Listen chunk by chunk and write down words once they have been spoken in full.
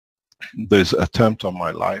There's an attempt on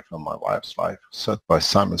my life and my wife's life set by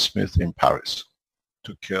Simon Smith in Paris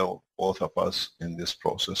to kill both of us in this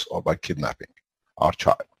process or by kidnapping our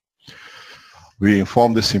child. We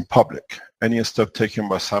inform this in public. Any step taken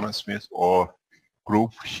by Simon Smith or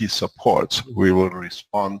group he supports, we will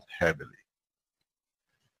respond heavily.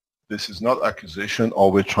 This is not accusation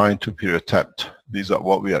or we're trying to pre-attempt. These are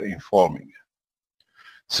what we are informing.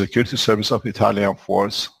 Security Service of Italian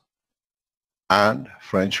Force and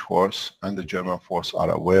French Force and the German Force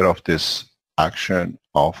are aware of this action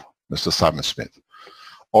of Mr. Simon Smith.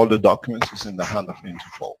 All the documents is in the hand of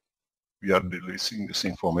Interpol. We are releasing this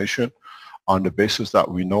information on the basis that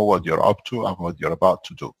we know what you're up to and what you're about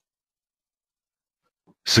to do.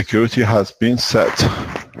 Security has been set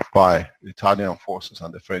by the Italian forces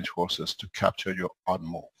and the French forces to capture you on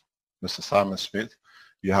move. Mr. Simon Smith,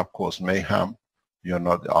 you have caused mayhem. You're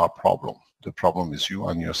not our problem. The problem is you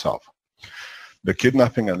and yourself. The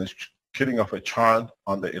kidnapping and the killing of a child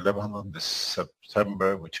on the 11th of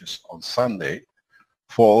September, which is on Sunday,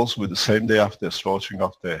 falls with the same day after the slaughtering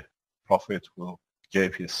of the Prophet who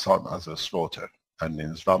gave his son as a slaughter. And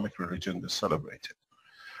in Islamic religion, they celebrate it.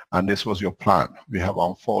 And this was your plan. We have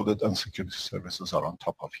unfolded and security services are on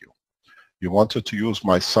top of you. You wanted to use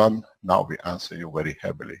my son, now we answer you very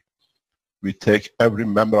heavily. We take every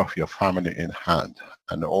member of your family in hand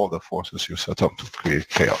and all the forces you set up to create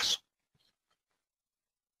chaos.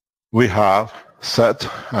 We have set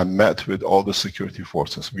and met with all the security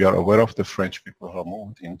forces. We are aware of the French people who are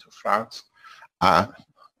moved into France and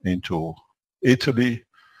into Italy,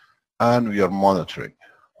 and we are monitoring.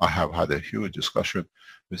 I have had a huge discussion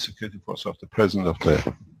with security force of the President of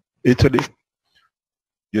the Italy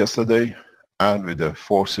yesterday and with the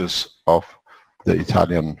forces of the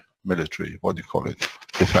Italian military, what do you call it,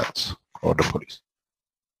 defense or the police.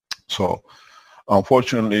 So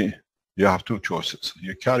unfortunately, you have two choices.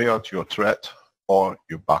 You carry out your threat or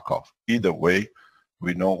you back off. Either way,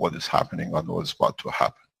 we know what is happening and what is about to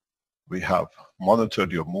happen. We have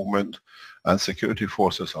monitored your movement and security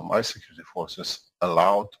forces and my security forces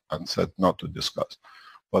allowed and said not to discuss.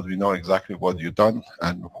 But we know exactly what you've done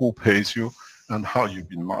and who pays you and how you've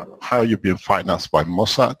been financed by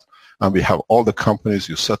Mossad. And we have all the companies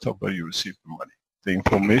you set up where you receive the money. The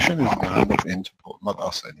information is in the hand of Interpol, not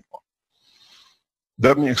us anymore.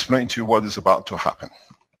 Let me explain to you what is about to happen.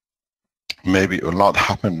 Maybe it will not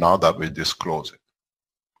happen now that we disclose it.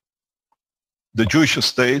 The Jewish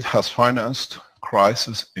state has financed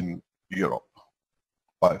crisis in Europe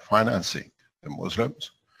by financing the Muslims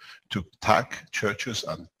to attack churches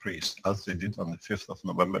and priests, as they did on the 5th of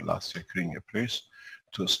November last year, killing a priest,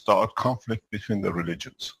 to start conflict between the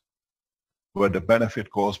religions, where the benefit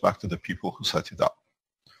goes back to the people who set it up.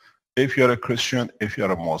 If you're a Christian, if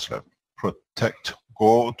you're a Muslim, protect,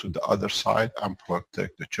 go to the other side and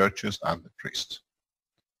protect the churches and the priests.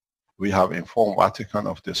 We have informed Vatican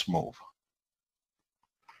of this move.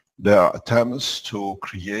 There are attempts to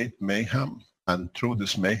create mayhem, and through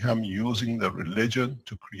this mayhem using the religion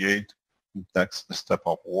to create the next step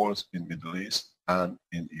of wars in Middle East and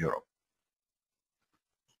in Europe.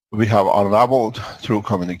 We have unraveled through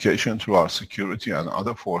communication, through our security and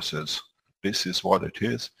other forces, this is what it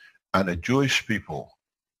is. And the Jewish people,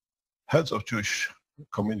 heads of Jewish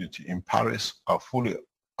community in Paris are fully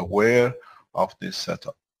aware of this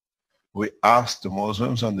setup. We asked the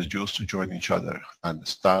Muslims and the Jews to join each other and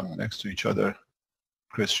stand next to each other,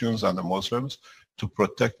 Christians and the Muslims, to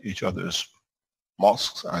protect each other's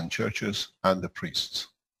mosques and churches and the priests.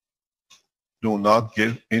 Do not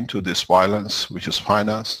give into this violence which is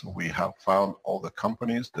financed. We have found all the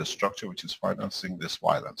companies, the structure which is financing this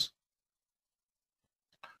violence.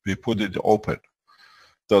 We put it open.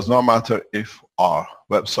 Does not matter if our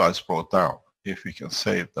website is brought down. If we can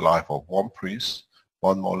save the life of one priest,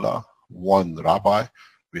 one mullah, one rabbi,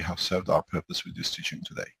 we have served our purpose with this teaching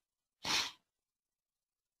today.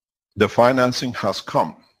 The financing has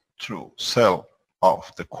come through sale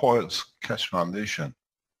of the Coils Cash Foundation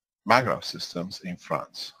Maghreb systems in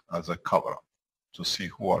France as a cover-up to see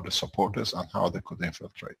who are the supporters and how they could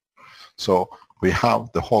infiltrate. So we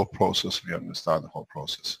have the whole process, we understand the whole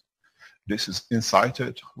process. This is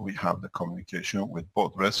incited. We have the communication with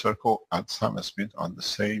both Red Circle and Simon Smith on the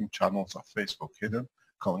same channels of Facebook hidden,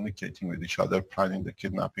 communicating with each other, planning the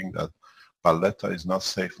kidnapping, that Valletta is not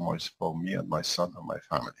safe for me and my son and my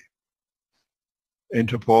family.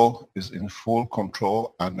 Interpol is in full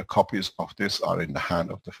control and the copies of this are in the hand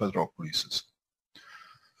of the federal police.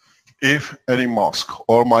 If any mosque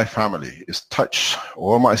or my family is touched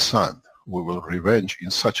or my son, we will revenge in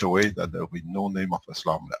such a way that there will be no name of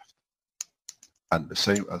Islam left. And the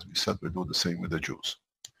same, as we said, we do the same with the Jews.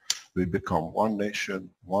 we become one nation,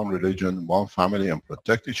 one religion, one family, and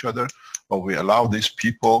protect each other, or we allow these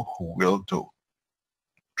people who will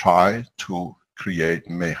try to create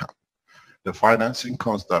mayhem. The financing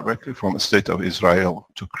comes directly from the state of Israel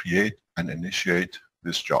to create and initiate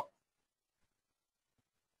this job.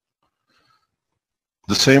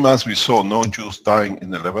 The same as we saw no Jews dying in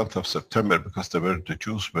the 11th of September because the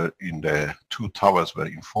Jews were in the two towers were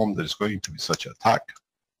informed there is going to be such an attack.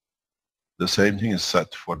 The same thing is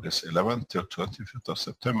set for this 11th till 25th of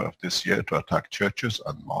September of this year to attack churches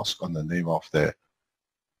and mosques on the name of the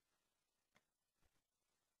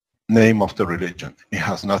religion. It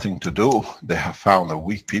has nothing to do. They have found a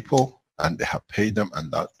weak people and they have paid them,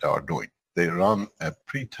 and that they are doing. They run a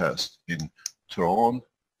pre-test in Tehran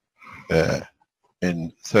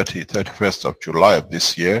in 31st of July of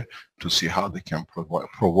this year to see how they can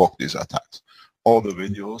provoke these attacks. All the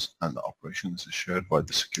videos and the operations is shared by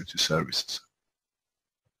the security services.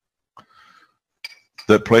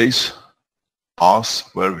 The place, us,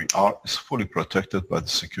 where we are, is fully protected by the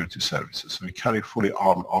security services. We carry fully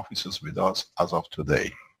armed officers with us as of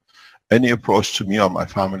today. Any approach to me or my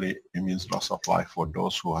family, it means loss of life for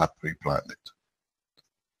those who have pre-planned it.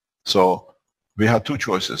 So we have two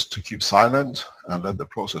choices: to keep silent and let the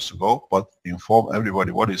process go, but inform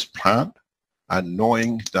everybody what is planned, and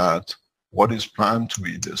knowing that what is planned to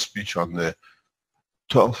be the speech on the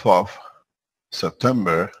 12th of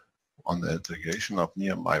September on the interrogation of me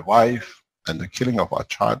and my wife and the killing of our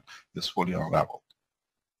child is fully unraveled.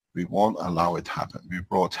 We won't allow it happen. We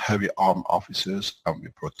brought heavy armed officers and we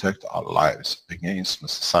protect our lives against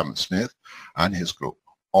Mr. Simon Smith and his group.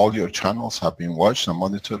 All your channels have been watched and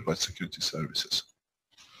monitored by security services.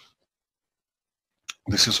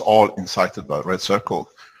 This is all incited by Red Circle.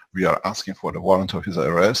 We are asking for the warrant of his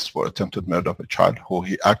arrest for attempted murder of a child who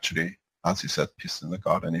he actually, as he said, pissed in the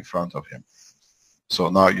garden in front of him. So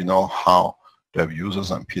now you know how the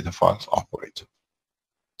abusers and pedophiles operate.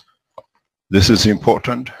 This is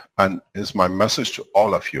important and is my message to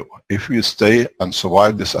all of you. If you stay and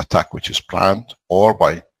survive this attack which is planned, or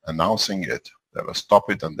by announcing it, they will stop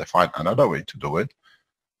it and they find another way to do it,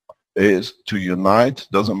 is to unite.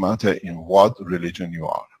 Doesn't matter in what religion you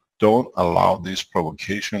are. Don't allow these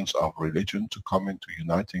provocations of religion to come into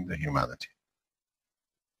uniting the humanity.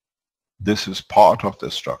 This is part of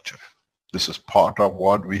the structure. This is part of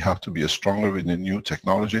what we have to be stronger with the new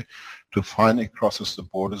technology to find it crosses the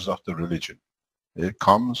borders of the religion. It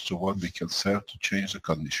comes to what we can serve to change the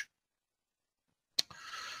condition.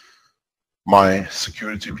 My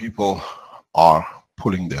security people are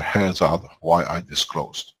pulling their hairs out why I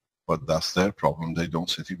disclosed. But that's their problem. They don't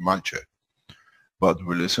sit in my chair. But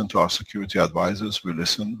we listen to our security advisors. We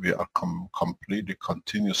listen. We are completely,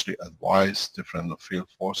 continuously advise different field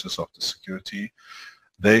forces of the security.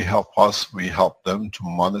 They help us. We help them to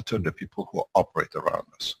monitor the people who operate around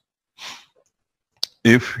us.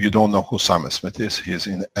 If you don't know who Simon Smith is, he's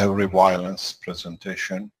in every violence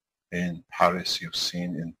presentation in Paris you've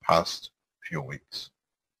seen in past few weeks.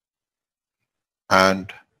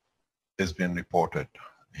 And it's been reported.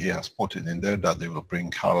 He has put it in there that they will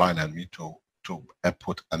bring Caroline and me to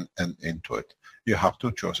put an end into it. You have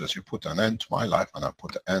two choices. You put an end to my life and I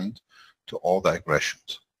put an end to all the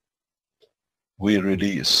aggressions. We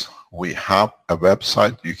release. We have a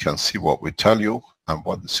website. You can see what we tell you and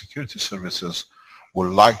what the security services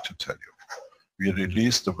would like to tell you. We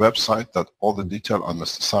released the website that all the detail on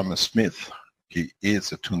Mr. Simon Smith. He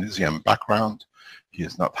is a Tunisian background. He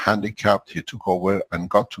is not handicapped. He took over and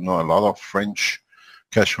got to know a lot of French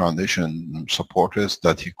Keshe Foundation supporters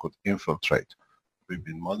that he could infiltrate. We've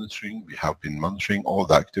been monitoring. We have been monitoring all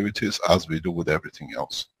the activities as we do with everything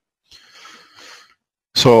else.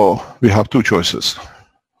 So we have two choices.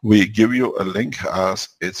 We give you a link as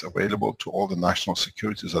it's available to all the national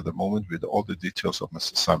securities at the moment with all the details of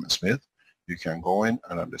Mr. Simon Smith. You can go in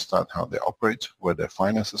and understand how they operate, where their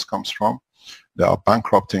finances comes from. They are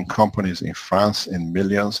bankrupting companies in France in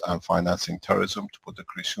millions and financing terrorism to put the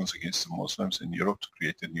Christians against the Muslims in Europe to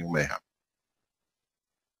create a new mayhem.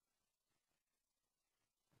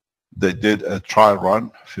 They did a trial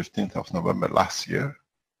run 15th of November last year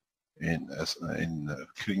in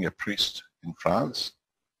killing a priest in France.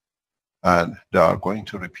 And they are going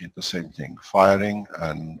to repeat the same thing, firing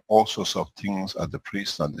and all sorts of things at the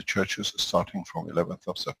priests and the churches starting from 11th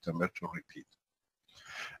of September to repeat.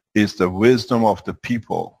 It's the wisdom of the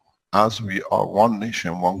people. As we are one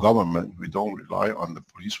nation, one government, we don't rely on the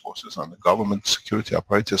police forces and the government security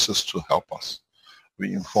apparatuses to help us.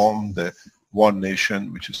 We inform the one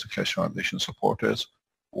nation, which is the Keshe Foundation supporters,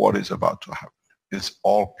 what is about to happen. It's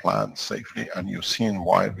all planned safely, and you've seen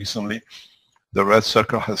why recently The Red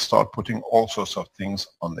Circle has started putting all sorts of things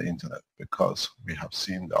on the internet because we have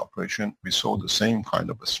seen the operation. We saw the same kind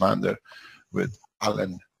of a slander with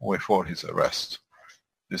Allen before his arrest.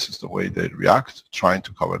 This is the way they react, trying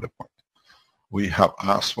to cover the point. We have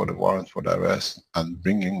asked for the warrant for the arrest and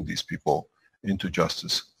bringing these people into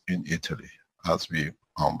justice in Italy as we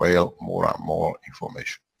unveil more and more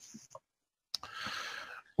information.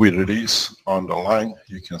 We release on the line,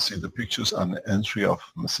 you can see the pictures and the entry of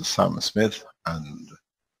Mrs. Sam Smith and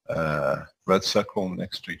Red Circle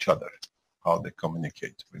next to each other, how they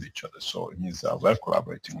communicate with each other. So it means that we're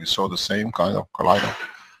collaborating. We saw the same kind of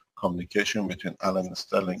communication between Alan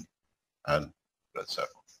Sterling and Red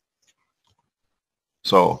Circle.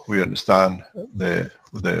 So we understand the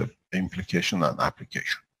implication and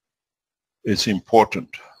application. It's important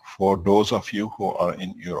for those of you who are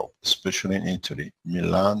in Europe, especially in Italy,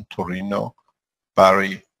 Milan, Torino,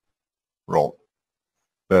 Bari, Rome,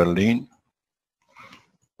 Berlin.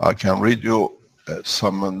 I can read you a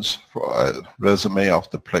summons for a resume of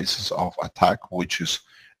the places of attack which is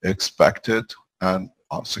expected and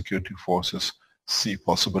our security forces see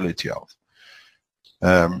possibility of.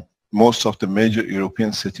 Most of the major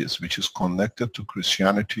European cities which is connected to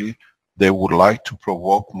Christianity, they would like to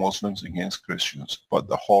provoke Muslims against Christians, but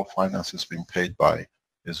the whole finance is being paid by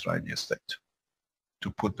Israeli state. To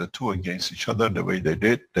put the two against each other the way they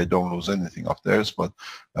did, they don't lose anything of theirs, but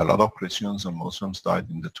a lot of Christians and Muslims died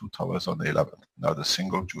in the two towers on the 11th. Now the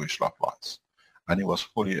single Jewish law applies. And it was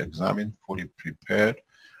fully examined, fully prepared,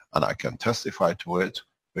 and I can testify to it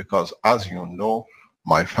because as you know,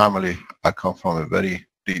 my family, I come from a very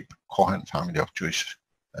deep Cohen family of Jewish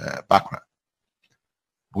background.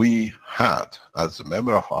 We had, as a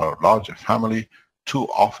member of our larger family, 2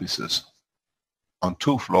 offices on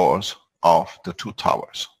 2 floors of the 2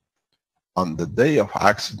 towers. On the day of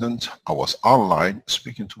accident, I was online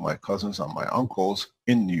speaking to my cousins and my uncles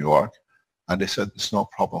in New York, and they said it's no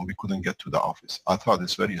problem, we couldn't get to the office. I thought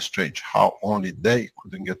it's very strange how only they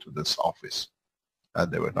couldn't get to this office and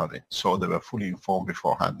they were not in. So they were fully informed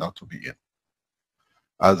beforehand not to be in.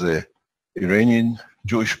 As a Iranian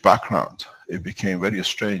Jewish background, it became very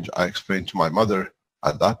strange. I explained to my mother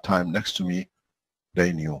at that time next to me,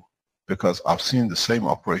 they knew. Because I've seen the same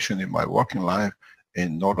operation in my working life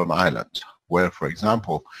in Northern Ireland, where, for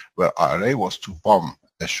example, where IRA was to bomb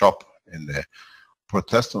a shop in the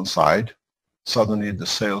Protestant side, suddenly the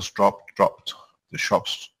sales dropped. The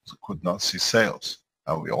shops could not see sales.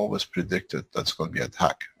 And we always predicted that's going to be an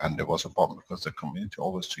attack. And there was a bomb because the community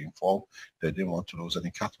always to inform they didn't want to lose any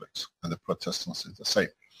Catholics. And the Protestants is the same.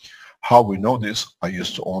 How we know this, I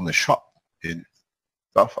used to own a shop in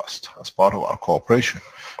Belfast as part of our cooperation.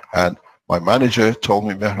 And my manager told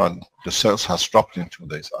me, Mehran, the sales has dropped in 2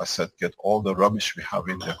 days. I said, get all the rubbish we have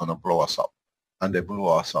in, they're going to blow us up. And they blew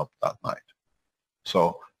us up that night.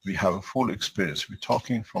 So we have a full experience. We're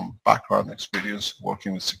talking from background experience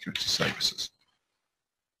working with security services.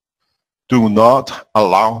 Do not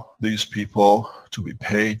allow these people to be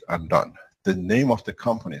paid and done. The name of the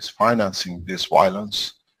companies financing this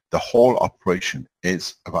violence, the whole operation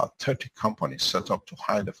is about 30 companies set up to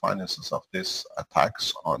hide the finances of these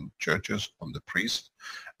attacks on churches, on the priests,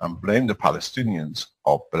 and blame the Palestinians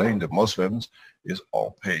or blame the Muslims is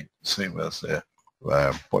all paid, same as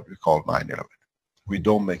what we call 9/11. We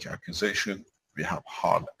don't make accusation, we have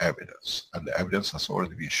hard evidence, and the evidence has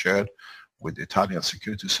already been shared with the Italian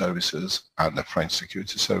security services and the French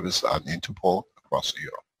security service and Interpol across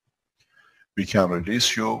Europe. We can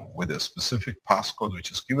release you with a specific passcode which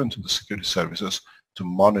is given to the security services to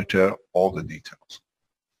monitor all the details.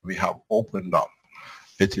 We have opened up.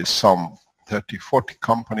 It is some 30, 40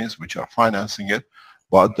 companies which are financing it,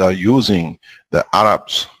 but they're using the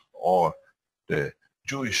Arabs or the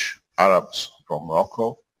Jewish Arabs from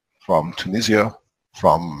Morocco, from Tunisia,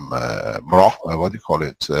 from Morocco,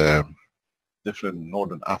 different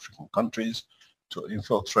northern African countries to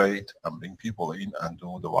infiltrate and bring people in and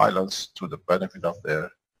do the violence to the benefit of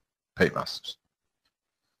their paymasters.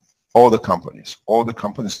 All the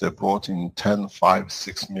companies they brought in 10, 5,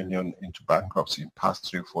 6 million into bankruptcy in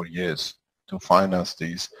past 3 or 4 years to finance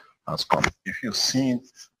these has come. If you've seen,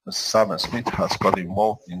 Sam Smith has got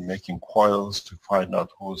involved in making coils to find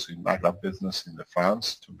out who's in Maghreb business in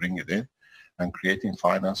France to bring it in and creating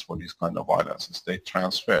finance for these kind of violences. They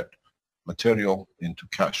transferred material into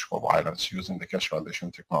cash for violence using the cash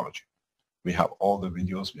validation technology. We have all the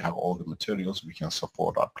videos, we have all the materials, we can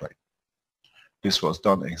support our claim. This was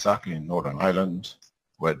done exactly in Northern Ireland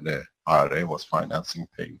where the IRA was financing,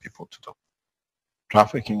 paying people to do.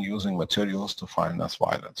 Trafficking using materials to finance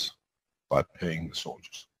violence by paying the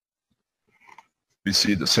soldiers. We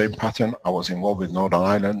see the same pattern. I was involved with Northern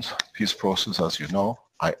Ireland peace process, as you know.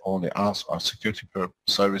 I only asked our security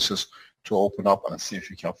services to open up and see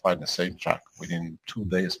if we can find the same track. Within 2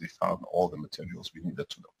 days, we found all the materials we needed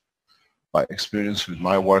to know. My experience with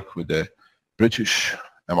my work with the British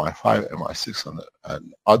MI5, MI6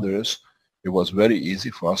 and others, it was very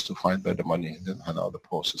easy for us to find where the money is and how the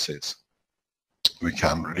process is. We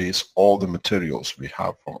can release all the materials we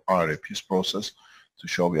have from IRA peace process to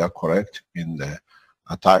show we are correct in the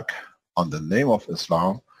attack on the name of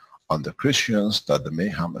Islam on the Christians that the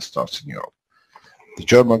mayhem starts in Europe. The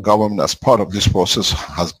German government, as part of this process,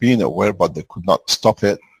 has been aware, but they could not stop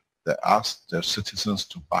it. They asked their citizens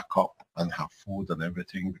to back up and have food and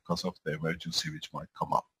everything because of the emergency which might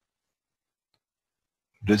come up.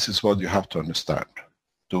 This is what you have to understand.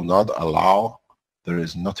 Do not allow, there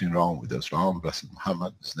is nothing wrong with Islam. Blessed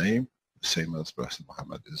Muhammad is name, the same as Blessed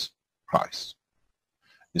Muhammad is Christ.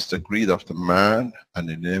 It's the greed of the man and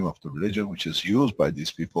the name of the religion which is used by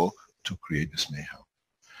these people to create this mayhem.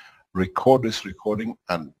 Record this recording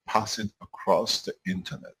and pass it across the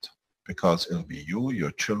internet, because it'll be you,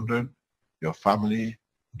 your children, your family,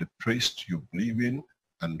 the priest you believe in,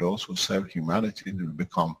 and those who serve humanity will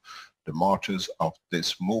become the martyrs of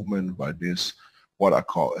this movement by this, what I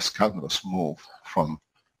call a scandalous move from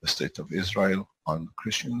the state of Israel on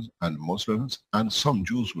Christians and Muslims, and some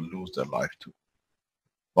Jews will lose their life too.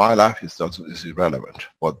 My life is irrelevant,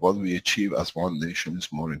 but what we achieve as one nation is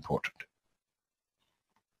more important.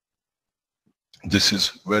 This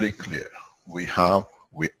is very clear. We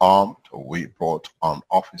armed, or we brought armed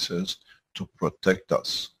officers to protect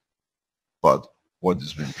us. But what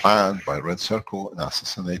has been planned by Red Circle in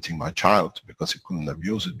assassinating my child because he couldn't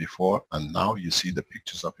abuse it before, and now you see the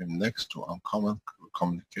pictures of him next to Uncommon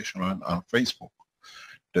Communication on Facebook.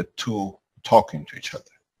 The two talking to each other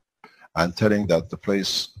and telling that the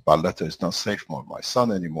place, Valletta, is not safe for my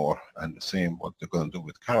son anymore, and the same what they're going to do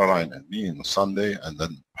with Caroline and me on Sunday, and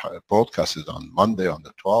then broadcast it on Monday on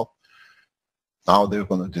the 12th. Now they're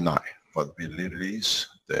going to deny, but we release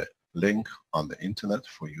the link on the internet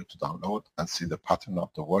for you to download and see the pattern of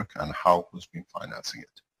the work and how who's been financing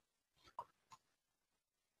it.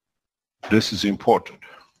 This is important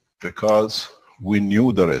because we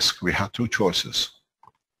knew the risk. We had two choices: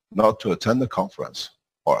 not to attend the conference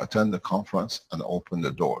or attend the conference and open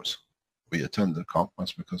the doors. We attended the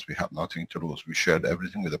conference because we had nothing to lose. We shared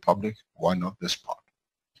everything with the public. Why not this part?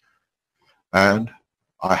 And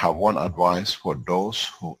I have one advice for those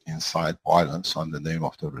who incite violence on the name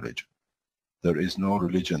of the religion. There is no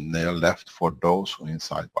religion there left for those who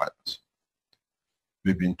incite violence.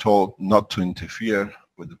 We've been told not to interfere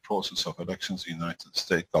with the process of elections in the United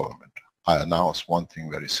States government. I announce one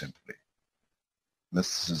thing very simply.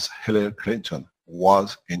 Mrs. Hillary Clinton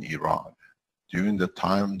was in Iran during the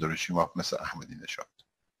time the regime of Mr. Ahmadinejad.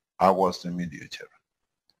 I was the mediator.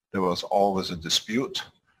 There was always a dispute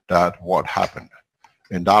that what happened.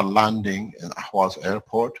 In that landing in Ahvaz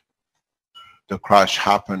airport, the crash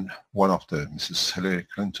happened. One of the Mrs. Hillary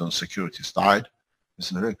Clinton's securities died.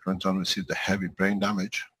 Mrs. Hillary Clinton received a heavy brain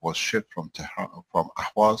damage, was shipped from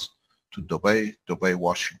Ahvaz to Dubai,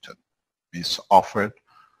 Washington. It's offered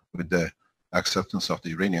with the acceptance of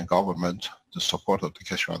the Iranian government, the support of the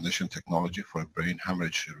Keshe Foundation technology for a brain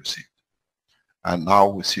hemorrhage she received. And now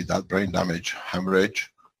we see that brain damage,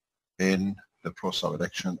 hemorrhage in the process of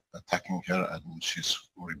election attacking her, and she's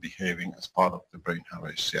behaving as part of the brain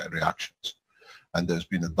hemorrhage reactions. And there's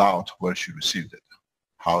been a doubt where she received it,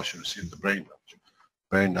 how she received the brain damage.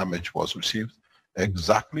 Brain damage was received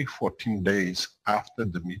exactly 14 days after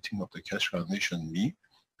the meeting of the Keshe Foundation me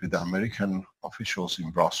with the American officials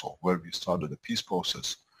in Brussels, where we started the peace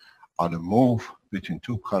process on a move between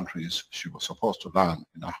two countries. She was supposed to land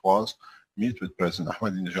in Ahvaz, meet with President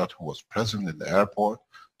Ahmadinejad, who was present in the airport,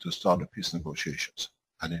 to start the peace negotiations.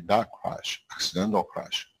 And in that crash, accidental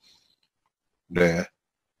crash, the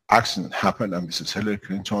accident happened and Mrs. Hillary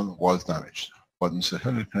Clinton was damaged. But Mrs.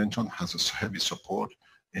 Hillary Clinton has a heavy support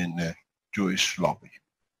in the Jewish lobby.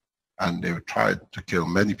 And they tried to kill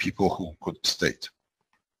many people who could state.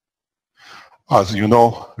 As you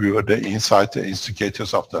know, we were the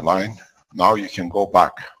instigators of the line. Now you can go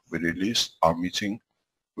back. We released our meeting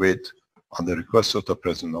with, on the request of the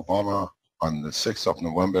President Obama, on the 6th of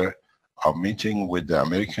November, our meeting with the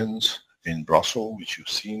Americans in Brussels, which you've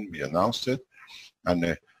seen, we announced it.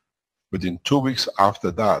 And within 2 weeks after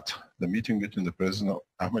that, the meeting between the President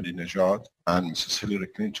Ahmadinejad and Mrs. Hillary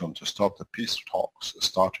Clinton to stop the peace talks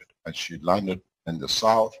started. And she landed in the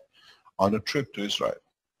south on a trip to Israel,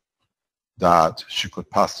 that she could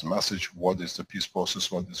pass the message, what is the peace process,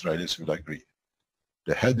 what the Israelis will agree.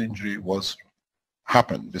 The head injury was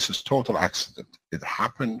happened. This is total accident. It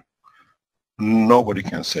happened. Nobody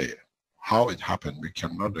can say it. How it happened, we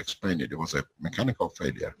cannot explain it. It was a mechanical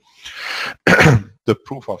failure. The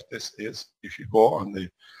proof of this is if you go on the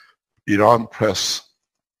Iran press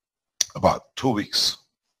about 2 weeks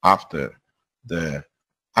after the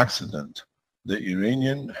accident, the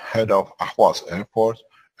Iranian head of Ahvaz airport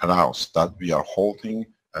announced that we are holding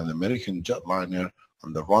an American jetliner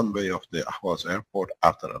on the runway of the Ahvaz airport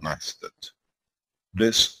after an accident.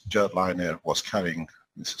 This jetliner was carrying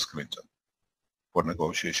Mrs. Clinton for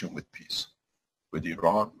negotiation with peace with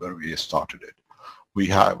Iran, where we started it. We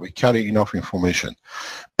carry enough information.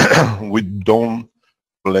 We don't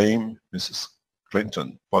blame Mrs.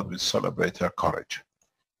 Clinton, but we celebrate her courage.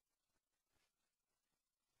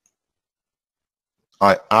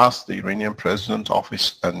 I asked the Iranian President's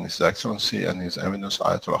office and His Excellency and His Eminence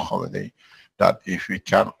Ayatollah Khamenei that if we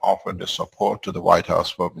can offer the support to the White House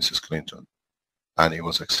for Mrs. Clinton, and it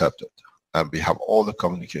was accepted. And we have all the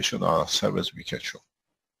communication on our servers we can show.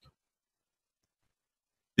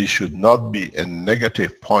 It should not be a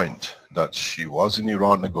negative point that she was in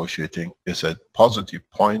Iran negotiating. It's a positive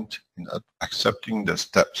point in accepting the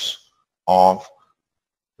steps of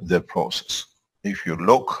the process. If you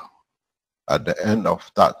look at the end of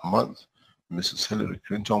that month, Mrs. Hillary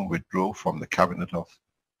Clinton withdrew from the cabinet of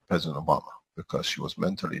President Obama because she was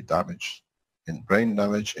mentally damaged, in brain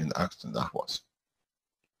damage in accident that was.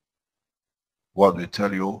 What we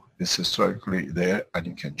tell you is historically there and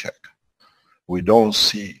you can check. We don't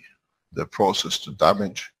see the process to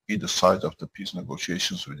damage either side of the peace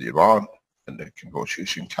negotiations with Iran, and the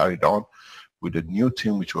negotiation carried on with a new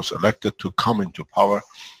team which was elected to come into power,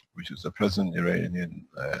 which is the present Iranian,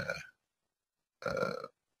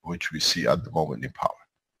 which we see at the moment in power.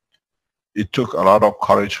 It took a lot of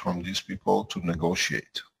courage from these people to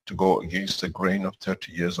negotiate, to go against the grain of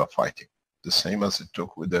 30 years of fighting. The same as it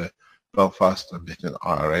took with the Belfast between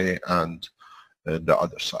IRA and the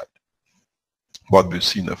other side. But we've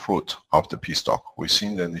seen the fruit of the peace talk. We've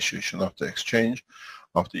seen the initiation of the exchange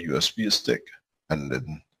of the USB stick, and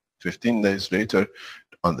then 15 days later,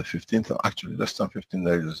 on the 15th, actually less than 15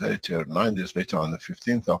 days later, 9 days later, on the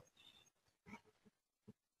 15th of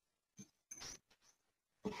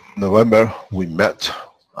November, we met,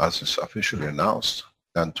 as is officially announced,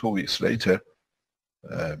 and 2 weeks later,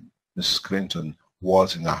 Mrs. Clinton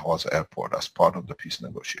was in Ahvaz airport as part of the peace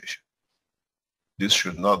negotiation. This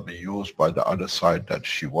should not be used by the other side that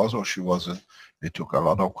she was or she wasn't. It took a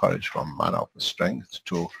lot of courage from man of strength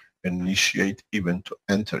to initiate, even to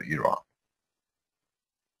enter Iran.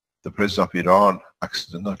 The president of Iran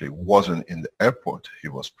accidentally wasn't in the airport. He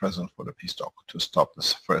was present for the peace talk to stop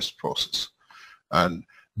this first process. And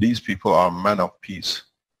these people are men of peace,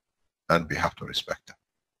 and we have to respect them.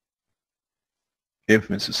 If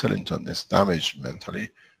Mrs. Clinton is damaged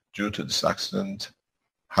mentally due to this accident,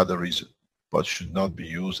 had a reason, but should not be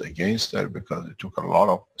used against her because it took a lot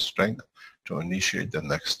of strength to initiate the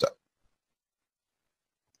next step.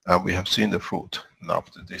 And we have seen the fruit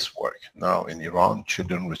after this work. Now in Iran,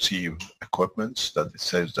 children receive equipment that it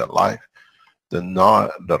saves their life.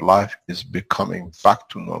 The life is becoming back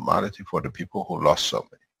to normality for the people who lost so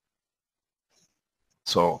many.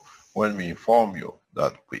 So when we inform you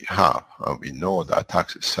that we have, and we know the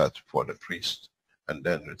attacks is set for the priests, and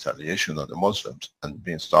then retaliation on the Muslims, and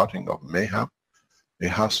being starting of mayhem, it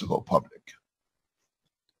has to go public.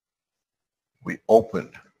 We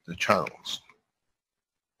opened the channels.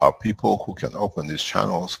 Our people who can open these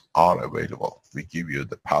channels are available. We give you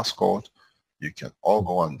the passcode. You can all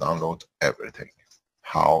go and download everything.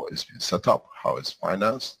 How it's been set up, how it's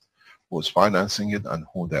financed, who's financing it, and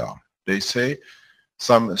who they are. They say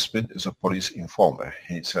Sam Smith is a police informer.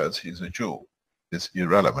 He says he's a Jew. It's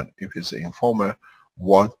irrelevant. If he's an informer,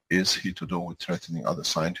 what is he to do with threatening other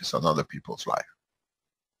scientists and other people's life?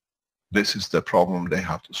 This is the problem they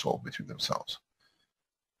have to solve between themselves.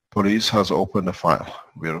 Police has opened a file.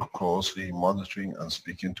 We are closely monitoring and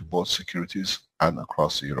speaking to both securities and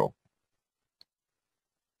across Europe.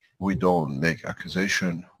 We don't make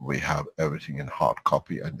accusation. We have everything in hard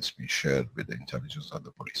copy and it's being shared with the intelligence and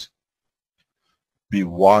the police. Be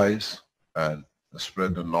wise and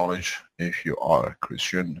spread the knowledge if you are a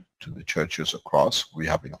Christian to the churches across. We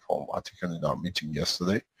have informed Vatican in our meeting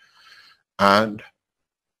yesterday. And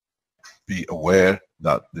be aware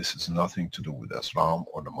that this is nothing to do with Islam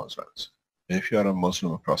or the Muslims. If you are a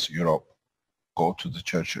Muslim across Europe, go to the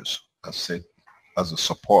churches and say as a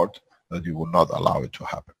support that you will not allow it to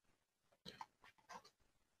happen.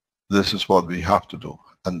 This is what we have to do.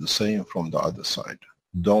 And the same from the other side.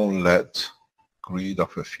 Don't let greed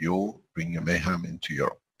of a few bring a mayhem into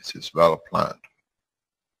Europe. It is well planned.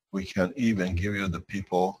 We can even give you the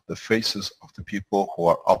people, the faces of the people who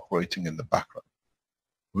are operating in the background.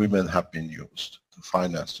 Women have been used to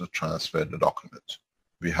finance, to transfer the documents.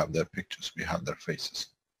 We have their pictures, we have their faces.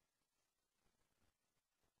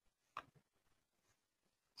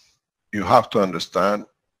 You have to understand,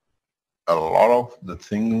 a lot of the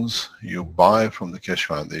things you buy from the Keshe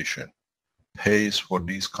Foundation pays for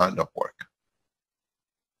these kind of work.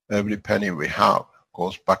 Every penny we have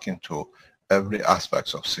goes back into every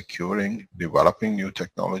aspect of securing, developing new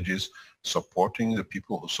technologies, supporting the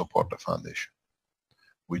people who support the foundation.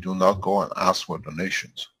 We do not go and ask for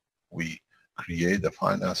donations. We create the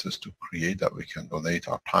finances to create that we can donate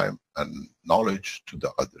our time and knowledge to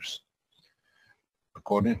the others.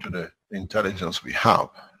 According to the intelligence we have,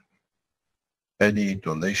 any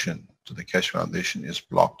donation to the Keshe Foundation is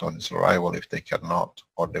blocked on its arrival if they cannot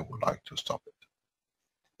or they would like to stop it.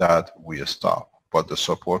 That we stop. But the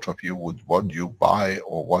support of you with what you buy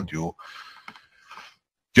or what you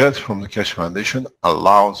get from the Keshe Foundation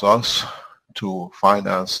allows us to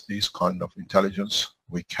finance these kind of intelligence.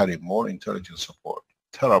 We carry more intelligence support,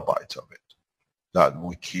 terabytes of it, that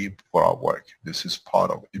we keep for our work. This is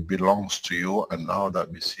part of it, belongs to you. And now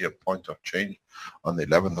that we see a point of change on the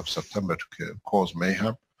 11th of September to cause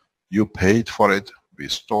mayhem, you paid for it, we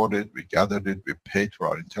stored it, we gathered it, we paid for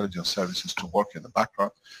our intelligence services to work in the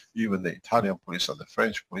background. Even the Italian police and the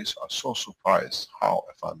French police are so surprised how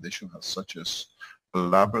a foundation has such a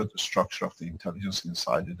elaborate structure of the intelligence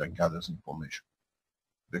inside it and gathers information.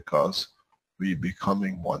 Because we're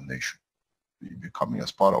becoming one nation. We're becoming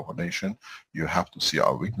as part of a nation, you have to see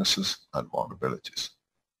our weaknesses and vulnerabilities.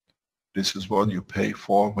 This is what you pay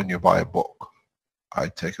for when you buy a book. I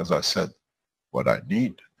take, as I said, what I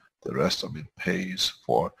need. The rest of it pays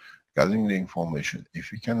for gathering the information.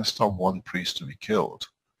 If we can stop one priest to be killed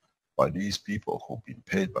by these people who've been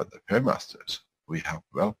paid by the paymasters, we have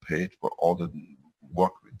well paid for all the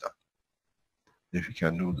work we've done. If we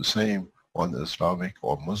can do the same on the Islamic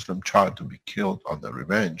or Muslim child to be killed on the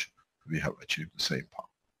revenge, we have achieved the same power.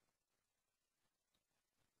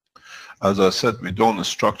 As I said, we don't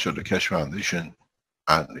structure the Keshe Foundation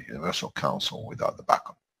and the Universal Council without the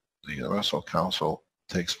backup. The Universal Council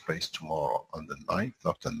takes place tomorrow on the 9th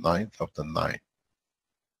of the 9th of the 9th,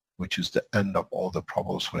 which is the end of all the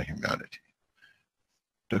problems for humanity.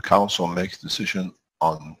 The Council makes decision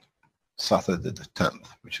on Saturday the 10th,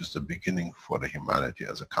 which is the beginning for the humanity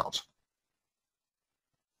as a council.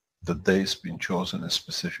 The day's been chosen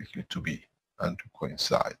specifically to be and to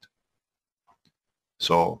coincide.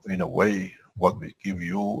 So in a way, what we give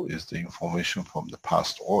you is the information from the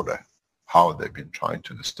past order, how they've been trying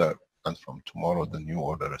to disturb, and from tomorrow the new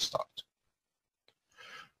order starts.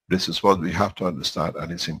 This is what we have to understand,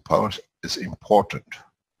 and it's important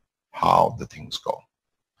how the things go.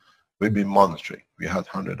 We've been monitoring. We had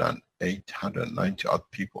 108, 190 odd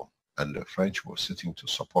people, and the French were sitting to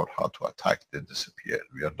support how to attack. They disappeared.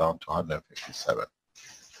 We are down to 157.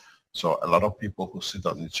 So a lot of people who sit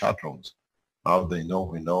on the chat rooms, now they know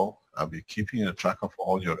we know, and we're keeping a track of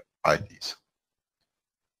all your IDs.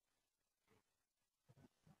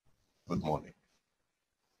 Good morning.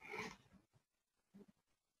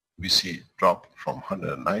 We see it drop from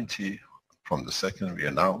 190. From the second we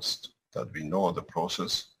announced that we know the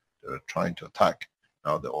process, they were trying to attack,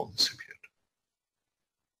 now they all disappeared.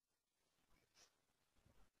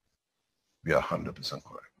 We are 100%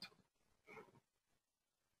 correct.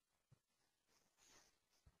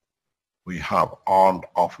 We have armed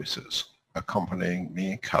officers accompanying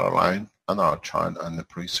me, Caroline, and our child, and the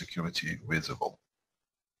police security visible.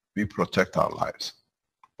 We protect our lives,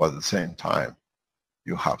 but at the same time,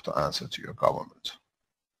 you have to answer to your government.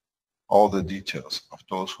 All the details of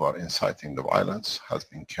those who are inciting the violence has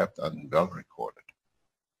been kept and well recorded.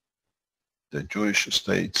 The Jewish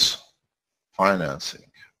state's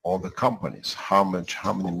financing, all the companies, how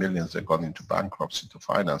many millions they got into bankruptcy to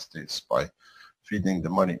finance this by feeding the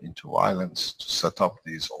money into violence, to set up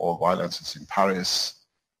these all violences in Paris,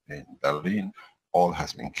 in Berlin, all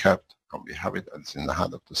has been kept, and we have it, and it's in the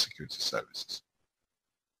hand of the security services.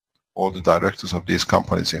 All the directors of these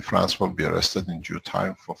companies in France will be arrested in due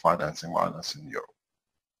time for financing violence in Europe.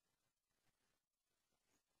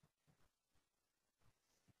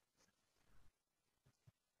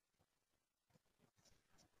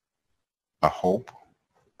 I hope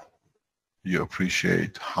you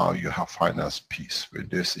appreciate how you have financed peace with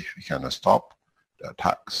this. If we can stop the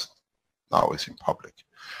attacks, now it's in public.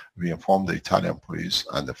 We informed the Italian police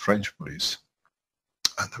and the French police,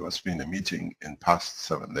 and there has been a meeting in past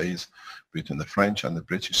 7 days between the French and the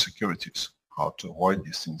British securities, how to avoid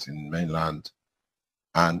these things in mainland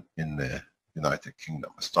and in United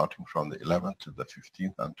Kingdom, starting from the 11th to the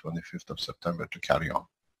 15th and 25th of September to carry on.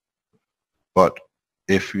 But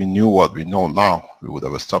if we knew what we know now, we would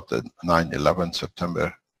have stopped at 9/11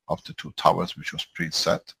 September of the two towers, which was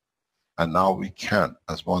preset. And now we can,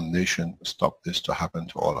 as one nation, stop this to happen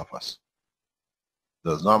to all of us.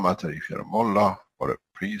 Does not matter if you're a mullah or a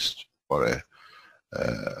priest or a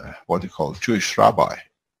what you call Jewish rabbi.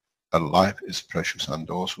 A life is precious, and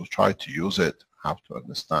those who try to use it have to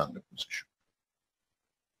understand the position.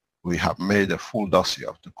 We have made a full dossier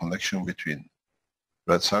of the connection between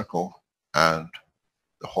Red Circle and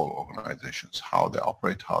the whole organizations, how they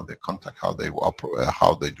operate, how they contact, how they operate,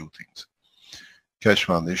 how they do things. Keshe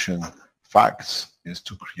Foundation facts is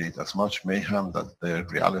to create as much mayhem that the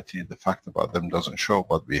reality, the fact about them doesn't show,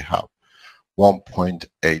 but we have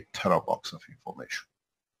 1.8 terabytes of information.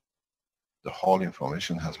 The whole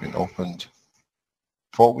information has been opened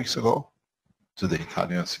 4 weeks ago to the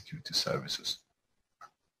Italian security services.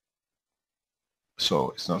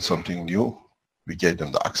 So it's not something new. We gave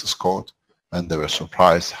them the access code and they were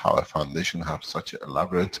surprised how a foundation has such an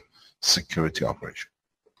elaborate security operation.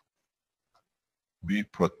 We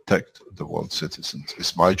protect the world's citizens.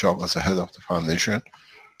 It's my job as the head of the foundation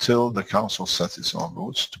till the council sets its own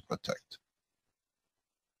rules to protect.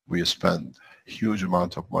 We spend huge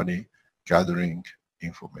amount of money gathering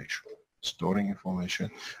information, storing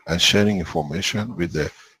information, and sharing information with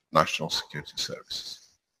the national security services.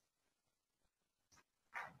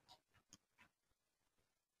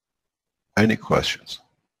 Any questions?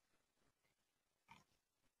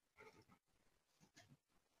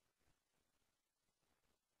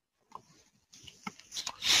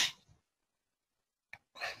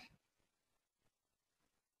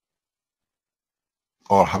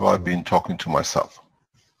 Or have I been talking to myself?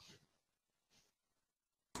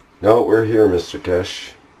 No, we're here, Mr.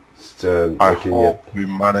 Keshe. I hope we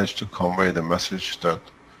managed to convey the message that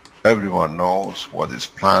everyone knows what is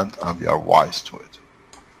planned and we are wise to it.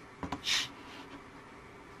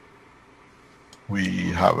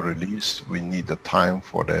 We have released, we need the time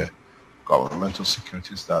for the governmental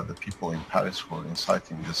securities that the people in Paris who are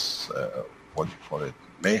inciting this, what do you call it,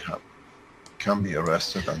 mayhem, can be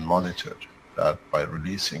arrested and monitored. That by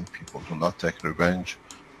releasing, people do not take revenge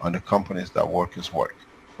on the companies that work is work.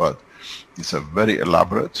 But it's a very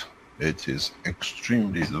elaborate, it is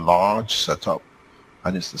extremely large setup,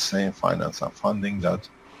 and it's the same finance and funding that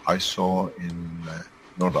I saw in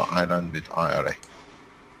Northern Ireland with IRA.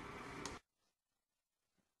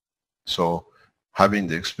 So having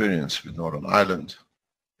the experience with Northern Ireland,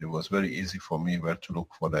 it was very easy for me where to look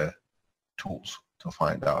for the tools to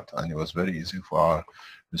find out. And it was very easy for our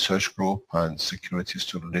research group and securities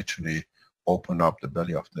to literally open up the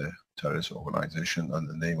belly of the terrorist organization and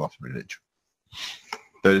the name of religion.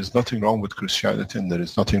 There is nothing wrong with Christianity, and there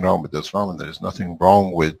is nothing wrong with Islam, and there is nothing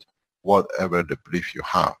wrong with whatever the belief you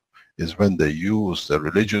have. Is when they use the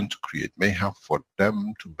religion to create mayhem for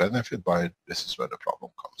them to benefit by it, this is where the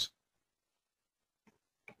problem comes.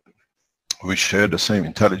 We share the same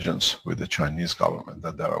intelligence with the Chinese government,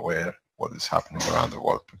 that they're aware what is happening around the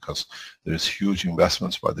world, because there is huge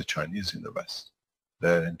investments by the Chinese in the West.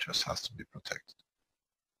 Their interest has to be protected.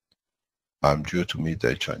 I'm due to meet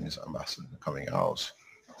the Chinese ambassador in the coming hours,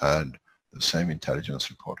 and the same intelligence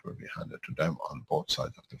report will be handed to them on both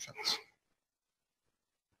sides of the fence.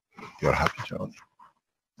 You're happy, John?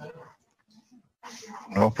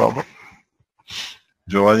 No problem.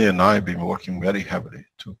 Giovanni and I have been working very heavily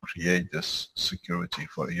to create this security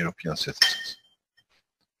for European citizens.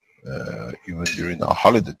 Even during our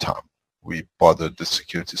holiday time, we bothered the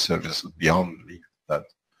security services beyond belief that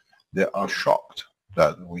they are shocked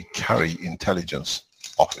that we carry intelligence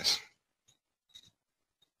office.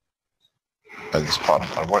 And it's part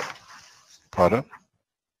of our work. Pardon?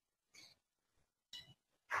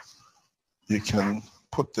 You can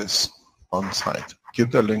put this on site.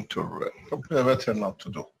 Give the link to better not to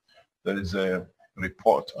do. There is a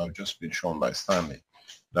report I've just been shown by Stanley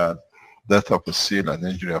that death of a SEAL and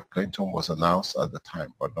injury of Clinton was announced at the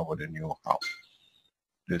time, but nobody knew how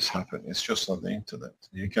this happened. It's just on the internet.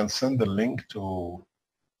 You can send the link to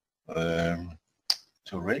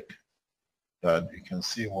Rick, that you can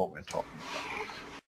see what we're talking about.